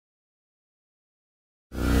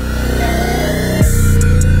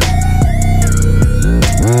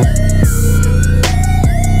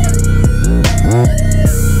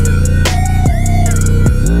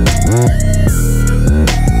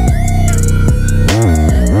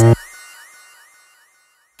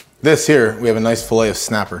This here, we have a nice fillet of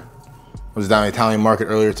snapper. I was down at the Italian market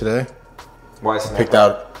earlier today. Why snapper? Picked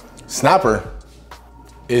out snapper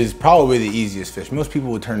is probably the easiest fish. Most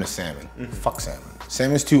people would turn to salmon. Fuck salmon.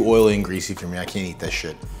 Salmon's too oily and greasy for me. I can't eat that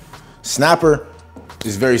shit. Snapper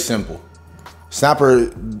is very simple. Snapper,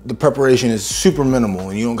 the preparation is super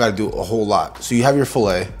minimal and you don't gotta do a whole lot. So you have your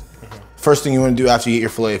fillet. First thing you wanna do after you get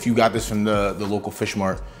your fillet, if you got this from the local fish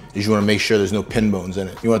mart, is you wanna make sure there's no pin bones in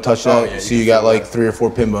it. You wanna touch that? Oh, yeah, so you got like 3 or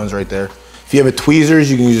 4 pin bones right there. If you have a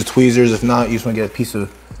tweezers, you can use the tweezers. If not, you just wanna get a piece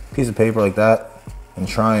of paper like that and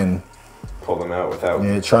try and pull them out without.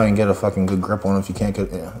 Yeah, try and get a fucking good grip on it. If you can't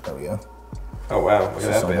get, yeah, there we go. Oh wow, look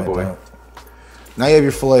at that bad boy. Like now you have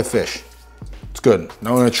your fillet of fish. It's good.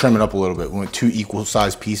 Now we're gonna trim it up a little bit. We want 2 equal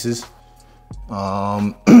sized pieces.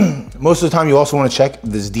 Most of the time you also wanna check if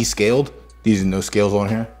this is descaled. These are no scales on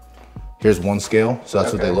here. Here's 1 scale, so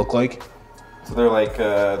that's what they look like. So they're like,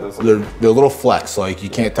 those they're little flecks, like you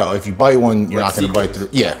can't tell. If you bite one, you're not gonna bite through.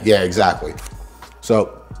 Yeah, exactly.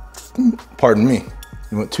 So, pardon me.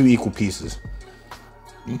 You want 2 equal pieces.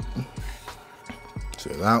 So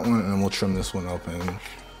that one, and then we'll trim this one up and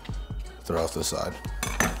throw off the side.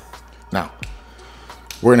 Now,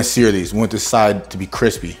 we're gonna sear these. We want this side to be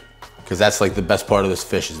crispy because that's like the best part of this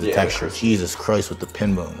fish is the texture. Jesus Christ with the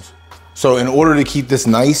pin bones. So in order to keep this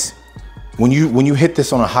nice, when you hit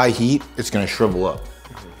this on a high heat, it's gonna shrivel up.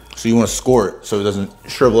 So you wanna score it so it doesn't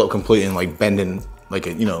shrivel up completely and like bend in like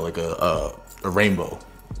a rainbow.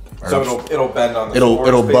 So it'll bend on the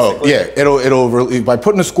it'll bow. basically? Yeah, it'll by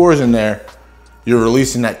putting the scores in there, you're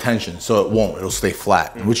releasing that tension, so it won't. It'll stay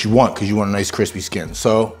flat, which you want because you want a nice crispy skin.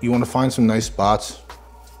 So you want to find some nice spots.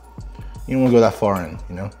 You don't want to go that far in,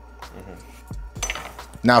 you know.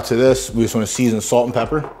 Now to this, we just want to season salt and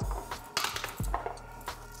pepper.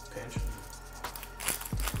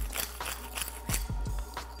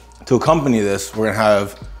 To accompany this, we're gonna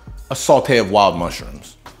have a saute of wild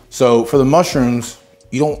mushrooms. So for the mushrooms,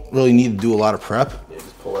 you don't really need to do a lot of prep. Yeah,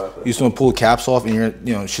 just pull out you just want to pull the caps off, and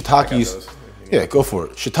shiitakes. Yeah, go for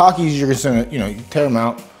it. Shiitakes, you're gonna, you tear them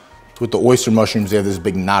out. With the oyster mushrooms, they have this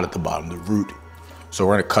big knot at the bottom, the root. So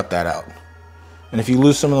we're gonna cut that out. And if you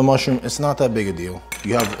lose some of the mushroom, it's not that big a deal.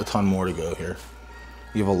 You have a ton more to go here.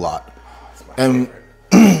 You have a lot. And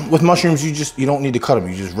with mushrooms, you don't need to cut them.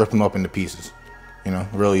 You just rip them up into pieces.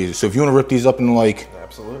 Really easy. So if you want to rip these up into like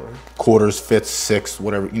quarters, fifths, sixths,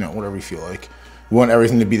 whatever, whatever you feel like. We want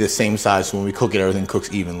everything to be the same size, so when we cook it, everything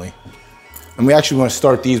cooks evenly. And we actually want to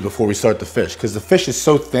start these before we start the fish, because the fish is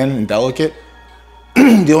so thin and delicate.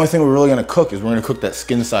 The only thing we're really gonna cook is we're gonna cook that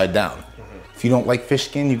skin side down. If you don't like fish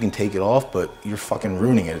skin, you can take it off, but you're fucking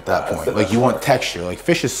ruining it at that point. Like you want texture. Like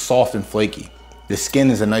fish is soft and flaky. The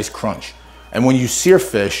skin is a nice crunch. And when you sear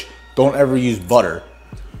fish, don't ever use butter,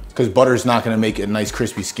 because butter is not gonna make it a nice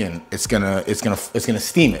crispy skin. It's gonna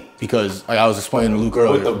steam it, because like I was explaining to Luke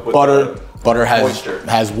earlier, butter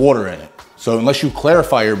has water in it. So unless you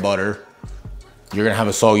clarify your butter, you're gonna have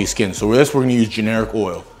a soggy skin. So with this, we're gonna use generic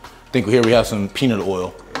oil. I think here we have some peanut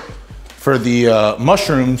oil. For the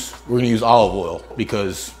mushrooms, we're gonna use olive oil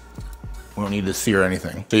because we don't need to sear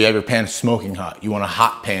anything. So you have your pan smoking hot. You want a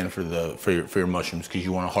hot pan for your mushrooms because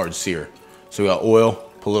you want a hard sear. So we got oil,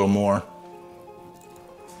 put a little more.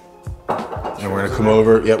 And we're gonna come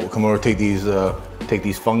over, we'll come over, take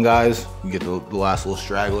these fungi, you get the last little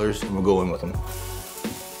stragglers, and we'll go in with them.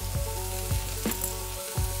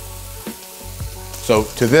 So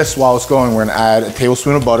to this, while it's going, we're gonna add a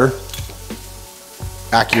tablespoon of butter.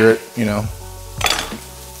 Accurate,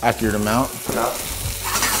 accurate amount.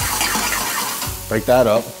 Break that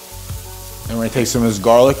up. And we're gonna take some of this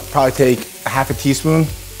garlic, probably take a half a teaspoon,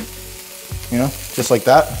 just like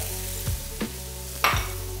that.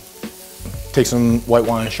 Take some white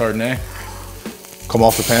wine Chardonnay, come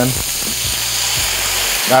off the pan.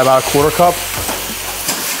 Add about a 1/4 cup.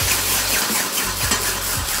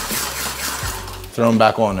 Throw them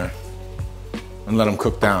back on there and let them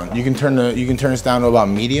cook down. You can turn this down to about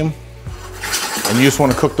medium, and you just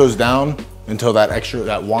want to cook those down until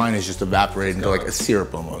that wine is just evaporated into like a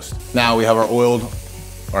syrup almost. Now we have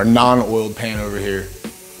our non-oiled pan over here.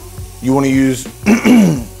 You want to use,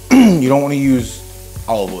 you don't want to use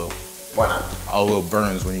olive oil. Why not? Olive oil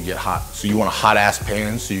burns when you get hot. So you want a hot ass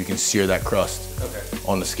pan so you can sear that crust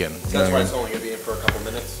on the skin. So that's why it's only gonna be in for a couple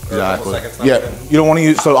minutes? Exactly. Or a couple seconds, yeah, you don't want to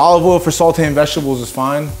use, so olive oil for sauteing vegetables is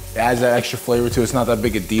fine. It adds that extra flavor to it. It's not that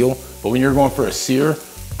big a deal. But when you're going for a sear,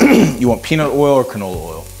 you want peanut oil or canola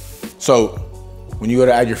oil. So when you go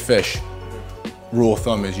to add your fish, rule of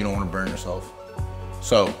thumb is you don't want to burn yourself.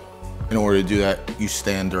 So in order to do that, you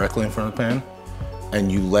stand directly in front of the pan and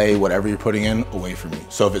you lay whatever you're putting in away from you.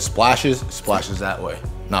 So if it splashes that way,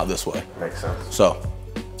 not this way. Makes sense. So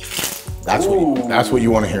That's what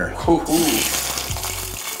you want to hear. Ooh.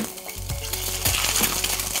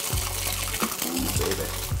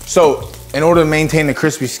 So, in order to maintain the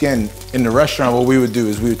crispy skin in the restaurant, what we would do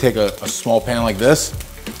is we would take a small pan like this,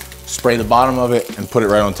 spray the bottom of it, and put it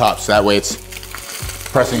right on top. So that way it's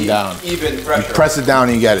pressing down. Even pressure. You press it down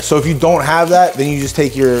and you get it. So if you don't have that, then you just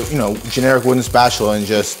take your, generic wooden spatula and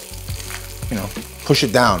just, push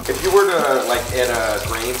it down. If you were to add a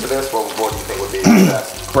grain to this, what do you think would be the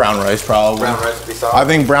best? Brown rice, probably. Brown rice would be soft? I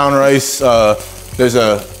think brown rice, there's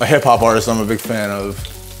a hip hop artist I'm a big fan of,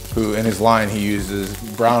 who in his line he uses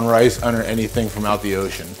brown rice under anything from out the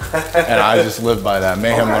ocean. And I just live by that.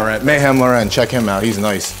 Mayhem Loren, check him out, he's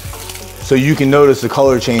nice. So you can notice the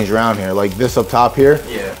color change around here. Like this up top here,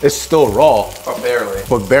 it's still raw.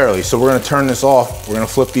 But barely. So we're gonna turn this off, we're gonna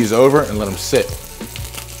flip these over and let them sit.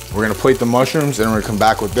 We're gonna plate the mushrooms and we're gonna come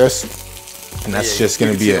back with this. And that's just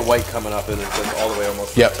gonna be it. The white coming up and it's just all the way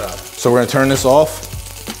almost to the top. So we're gonna turn this off.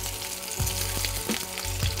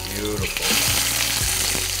 Beautiful.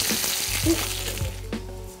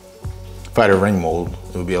 If I had a ring mold,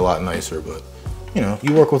 it would be a lot nicer, but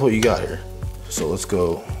you work with what you got here. So let's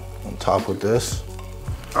go on top with this.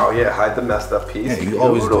 Oh yeah, hide the messed up piece. Yeah, you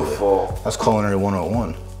always do that. That's Culinary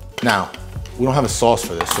 101. Now, we don't have a sauce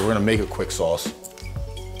for this, so we're gonna make a quick sauce.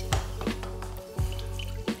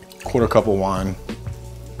 Quarter cup of wine.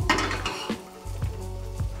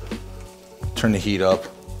 Turn the heat up.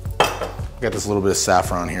 Got this little bit of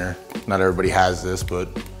saffron here. Not everybody has this, but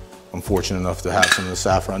I'm fortunate enough to have some of the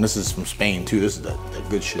saffron. This is from Spain too. This is that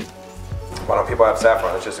good shit. Why don't people have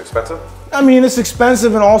saffron? It's just expensive? I mean, it's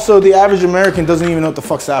expensive, and also the average American doesn't even know what the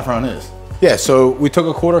fuck saffron is. Yeah, so we took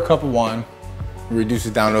a quarter cup of wine, reduced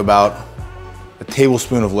it down to about a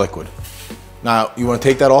tablespoon of liquid. Now, you wanna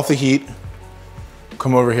take that off the heat.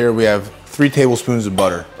 Come over here, we have 3 tablespoons of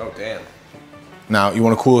butter. Oh, damn. Now, you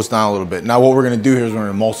wanna cool this down a little bit. Now, what we're gonna do here is we're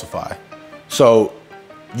gonna emulsify. So,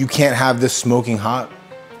 you can't have this smoking hot,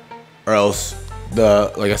 or else,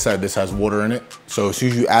 like I said, this has water in it. So as soon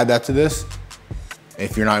as you add that to this,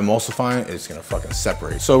 if you're not emulsifying, it's gonna fucking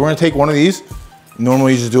separate. So we're gonna take one of these.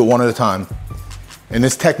 Normally you just do it one at a time. In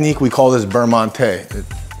this technique, we call this beurre monté.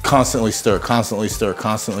 Constantly stir, constantly stir,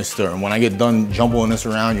 constantly stir. And when I get done jumbling this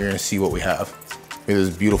around, you're gonna see what we have. We have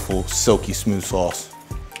this beautiful, silky, smooth sauce.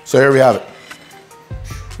 So here we have it.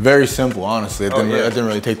 Very simple, honestly. It didn't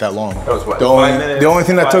really take that long. That was what, the 5 minutes? The only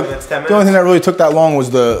thing that 5 took minutes, 10 minutes? the only thing that really took that long was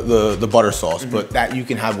the butter sauce, but that you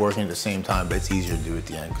can have working at the same time, but it's easier to do at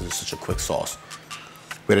the end because it's such a quick sauce.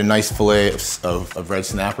 We had a nice fillet of red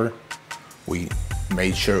snapper. We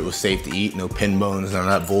made sure it was safe to eat, no pin bones, none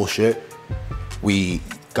of that bullshit. We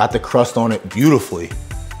got the crust on it beautifully,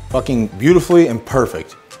 fucking beautifully and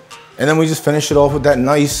perfect. And then we just finished it off with that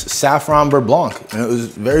nice saffron beurre blanc. And it was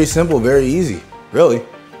very simple, very easy, really.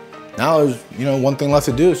 Now there's, one thing left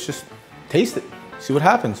to do is just taste it, see what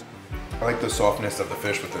happens. I like the softness of the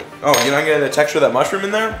fish with it. Oh, you're not getting the texture of that mushroom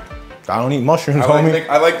in there? I don't eat mushrooms, homie.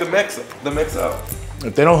 I like the mix up.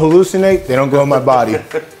 If they don't hallucinate, they don't go in my body.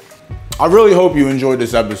 I really hope you enjoyed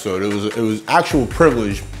this episode. It was actual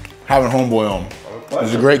privilege having homeboy on. He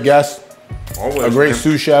was a great guest, Always, a great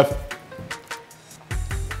sous chef.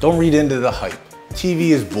 Don't read into the hype. TV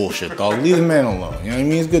is bullshit, dog. Leave the man alone. You know what I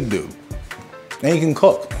mean? He's a good dude. And he can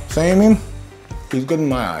cook. See what I mean? He's good in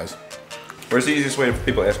my eyes. Where's the easiest way for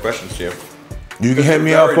people to ask questions to you? You can hit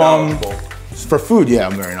me up on, for food, yeah,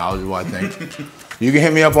 I'm very knowledgeable, I think. You can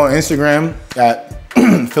hit me up on Instagram at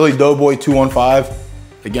Philly Doughboy 215.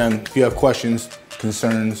 Again, if you have questions,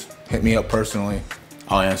 concerns, hit me up personally.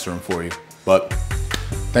 I'll answer them for you. But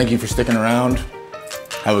thank you for sticking around.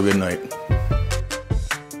 Have a good night.